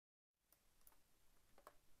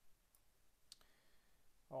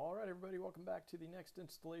All right, everybody, welcome back to the next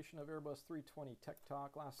installation of Airbus 320 Tech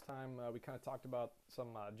Talk. Last time we kind of talked about some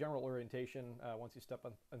general orientation once you step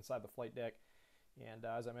inside the flight deck. And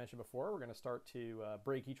as I mentioned before, we're going to start to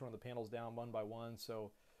break each one of the panels down one by one.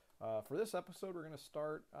 So for this episode, we're going to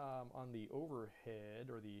start on the overhead,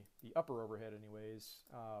 or the upper overhead anyways.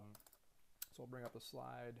 So I'll bring up a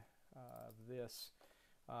slide of this.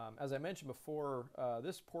 As I mentioned before,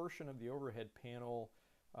 this portion of the overhead panel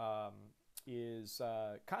is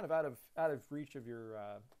kind of out of reach of your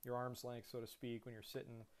arm's length, so to speak, when you're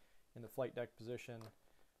sitting in the flight deck position.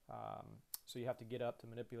 So you have to get up to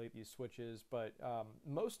manipulate these switches. But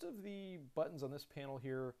most of the buttons on this panel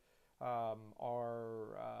here are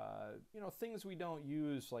things we don't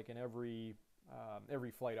use like in every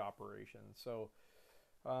flight operation. So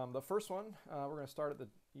the first one, we're going to start at the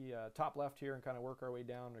top left here and kind of work our way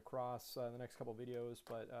down across the next couple videos.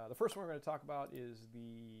 But the first one we're going to talk about is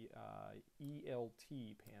the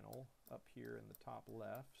ELT panel up here in the top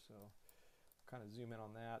left. So kind of zoom in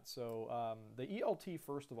on that. So the ELT,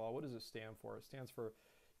 first of all, what does it stand for? It stands for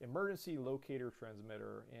Emergency Locator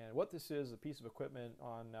Transmitter. And what this is a piece of equipment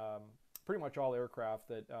on pretty much all aircraft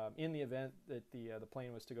that in the event that the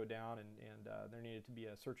plane was to go down and there needed to be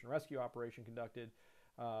a search and rescue operation conducted,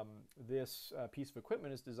 this piece of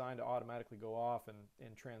equipment is designed to automatically go off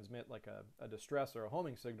and transmit like a distress or a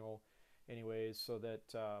homing signal anyways, so that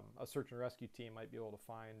a search and rescue team might be able to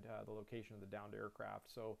find the location of the downed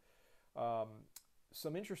aircraft. So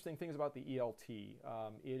some interesting things about the ELT.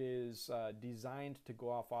 It is designed to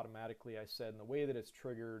go off automatically, I said, and the way that it's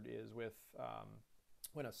triggered is with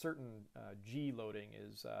when a certain G loading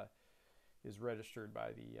is registered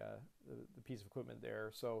by the piece of equipment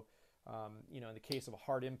there. So in the case of a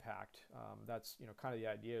hard impact, that's kind of the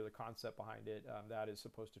idea, the concept behind it. That is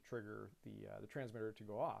supposed to trigger the transmitter to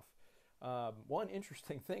go off. One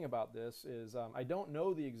interesting thing about this is I don't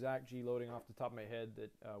know the exact G loading off the top of my head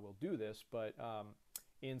that will do this, but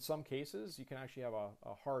in some cases you can actually have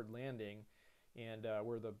a hard landing, and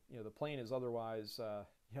where the plane is otherwise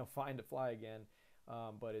fine to fly again,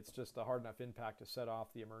 but it's just a hard enough impact to set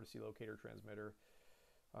off the emergency locator transmitter.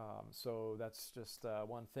 So that's just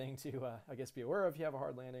one thing to, I guess, be aware of if you have a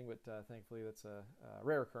hard landing, but thankfully that's a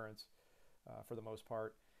rare occurrence for the most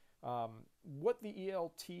part. What the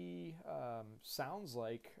ELT sounds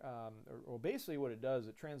like, or basically what it does,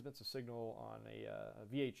 it transmits a signal on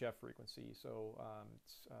a VHF frequency. So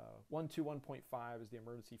it's 121.5 is the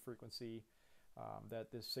emergency frequency that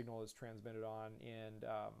this signal is transmitted on. And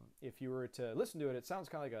if you were to listen to it, it sounds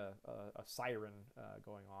kind of like a siren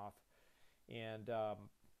going off. And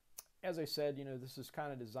as I said, this is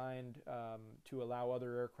kind of designed to allow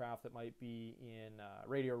other aircraft that might be in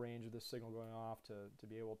radio range of this signal going off to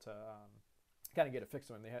be able to kind of get a fix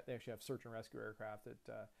on them. They actually have search and rescue aircraft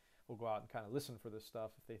that will go out and kind of listen for this stuff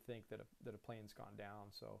if they think that a plane's gone down.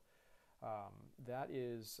 So that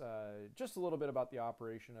is just a little bit about the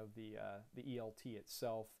operation of the ELT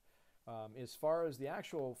itself. As far as the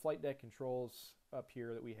actual flight deck controls up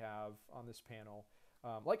here that we have on this panel,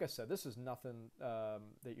 like I said, this is nothing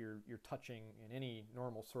that you're touching in any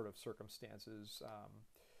normal sort of circumstances.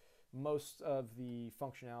 Most of the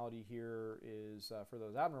functionality here is for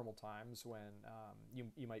those abnormal times when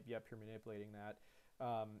you might be up here manipulating that.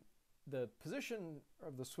 The position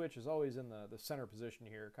of the switch is always in the center position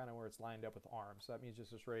here, kind of where it's lined up with the arms. So that means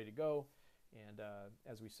it's ready to go. And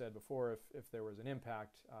as we said before, if there was an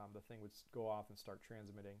impact, the thing would go off and start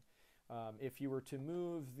transmitting. If you were to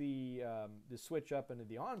move the switch up into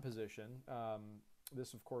the on position,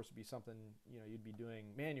 this of course would be something you'd be doing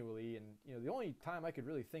manually. And the only time I could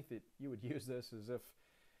really think that you would use this is if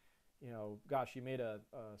gosh, you made an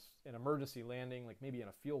emergency landing, like maybe in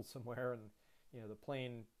a field somewhere, and the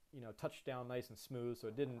plane touched down nice and smooth, so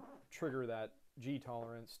it didn't trigger that G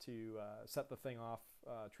tolerance to set the thing off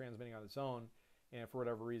transmitting on its own. And for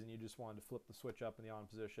whatever reason, you just wanted to flip the switch up in the on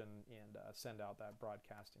position and send out that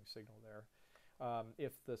broadcasting signal there.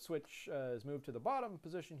 If the switch is moved to the bottom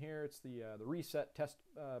position here, it's the reset test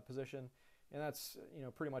position, and that's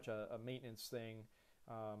pretty much a maintenance thing.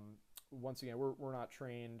 Once again, we're not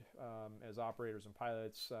trained as operators and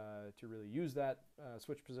pilots to really use that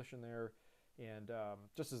switch position there. And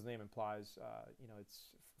just as the name implies, it's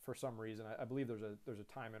for some reason, I believe there's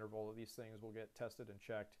a time interval that these things will get tested and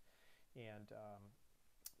checked. And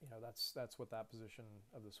that's what that position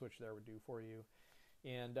of the switch there would do for you.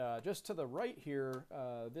 And just to the right here,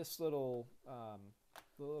 this little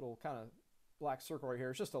kind of black circle right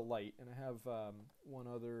here is just a light. And I have one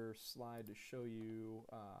other slide to show you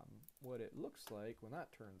what it looks like when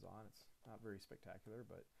that turns on. It's not very spectacular,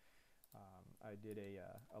 but I did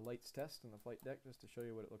a lights test in the flight deck just to show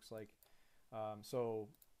you what it looks like. So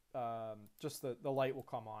just the light will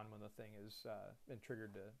come on when the thing is been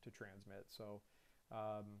triggered to transmit. So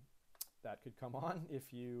that could come on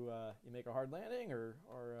if you make a hard landing or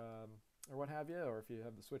what have you, or if you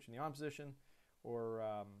have the switch in the on position, or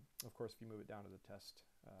of course if you move it down to the test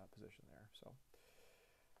position there. So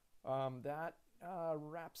that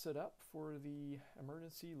wraps it up for the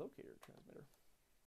emergency locator transmitter.